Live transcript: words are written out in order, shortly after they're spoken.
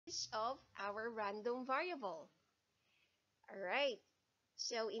of our random variable. Alright,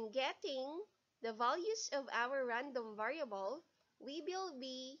 so in getting the values of our random variable, we will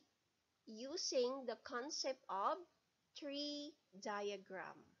be using the concept of tree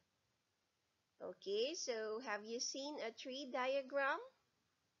diagram. Okay, so have you seen a tree diagram?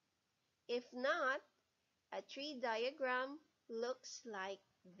 If not, a tree diagram looks like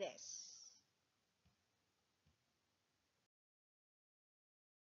this.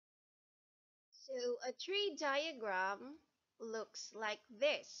 So a tree diagram looks like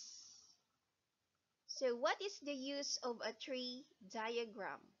this. So what is the use of a tree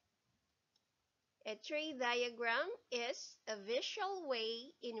diagram? A tree diagram is a visual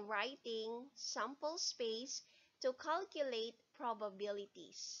way in writing sample space to calculate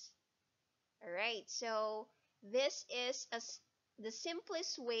probabilities. Alright, so this is the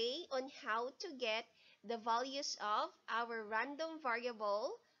simplest way on how to get the values of our random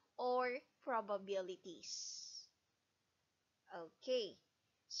variable or probabilities. Okay,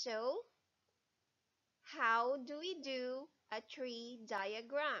 so how do we do a tree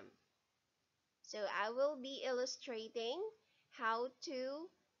diagram? So I will be illustrating how to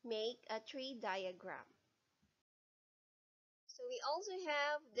make a tree diagram. So we also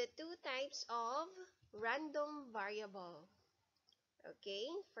have the two types of random variable. Okay,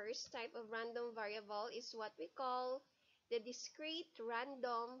 first type of random variable is what we call the discrete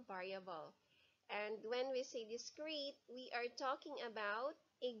random variable. And when we say discrete, we are talking about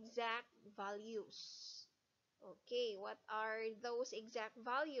exact values. Okay, what are those exact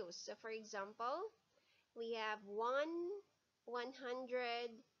values? So for example, we have 1, 100,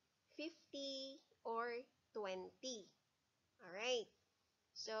 50, or 20. Alright,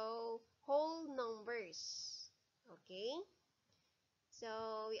 so whole numbers. Okay,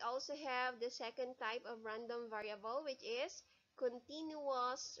 so we also have the second type of random variable, which is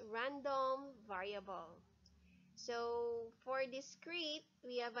continuous random variable. So for discrete,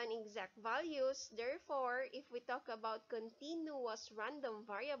 we have an exact values. Therefore, if we talk about continuous random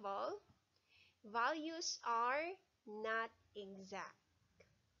variable, values are not exact.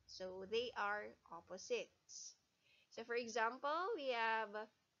 So they are opposites. So for example, we have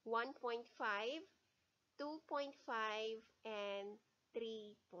 1.5, 2.5, and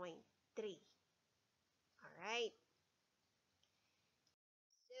 3.3. Alright.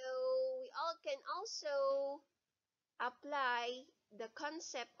 So we all can also apply the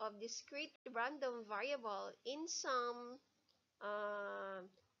concept of discrete random variable in some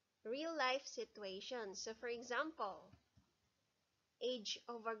real life situations. So for example, age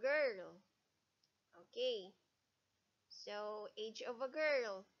of a girl. Okay, so age of a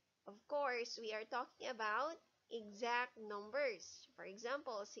girl. Of course, we are talking about exact numbers. For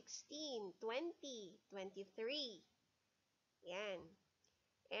example, 16, 20, 23. Yan.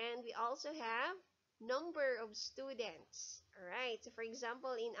 And we also have number of students. Alright, so for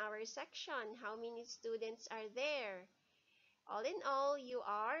example, in our section, how many students are there? All in all, you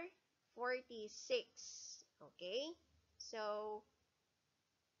are 46. Okay? So,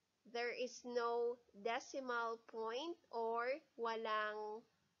 there is no decimal point or walang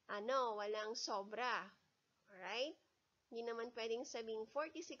sobra. Alright? Hindi naman pwedeng sabing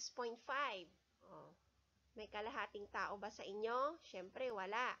 46.5. Oh, may kalahating tao ba sa inyo? Siyempre,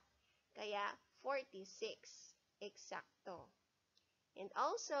 wala. Kaya, 46. Eksakto. And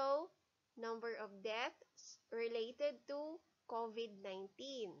also, number of deaths related to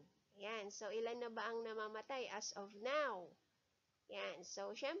COVID-19. Yan. So, ilan na ba ang namamatay as of now? Yan.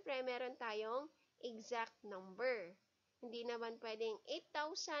 So, syempre, meron tayong exact number. Hindi naman pwedeng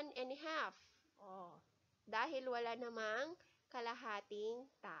 8,000 and a half. Oh, dahil wala namang kalahating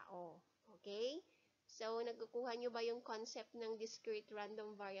tao. Okay? So, nagkukuha nyo ba yung concept ng discrete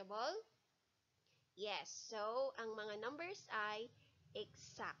random variable? Yes. So, ang mga numbers ay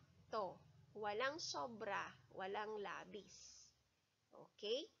eksakto. Walang sobra, walang labis.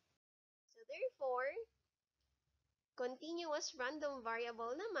 Okay? So, therefore, continuous random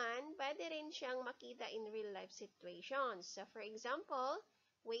variable naman, pwede rin siyang makita in real-life situations. So, for example,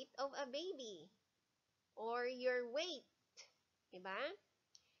 weight of a baby or your weight. Diba?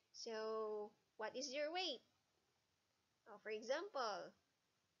 So, what is your weight? For example,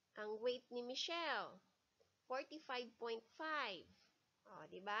 ang weight ni Michelle, 45.5.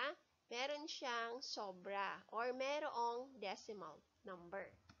 Diba? Meron siyang sobra or merong decimal number.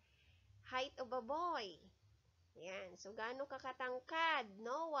 Height of a boy. Yan. So, gaano kakatangkad?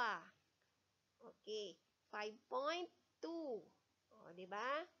 Noah. Okay. 5.2. Di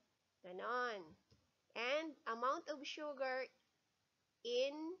ba? Ganon. And amount of sugar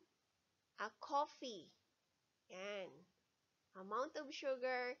in a coffee. Yan. Amount of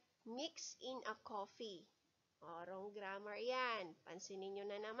sugar mixed in a coffee. O, wrong grammar yan. Pansinin nyo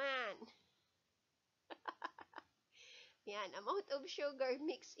na naman. Yan, amount of sugar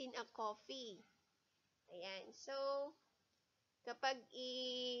mixed in a coffee. Ayan, so, kapag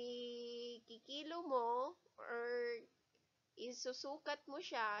ikikilo mo or isusukat mo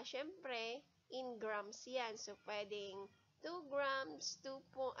siya, syempre, in grams yan. So, pwedeng 2 grams,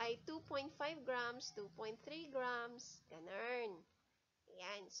 2.5 grams, 2.3 grams, ganun.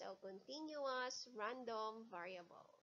 Ayan, so continuous random variable.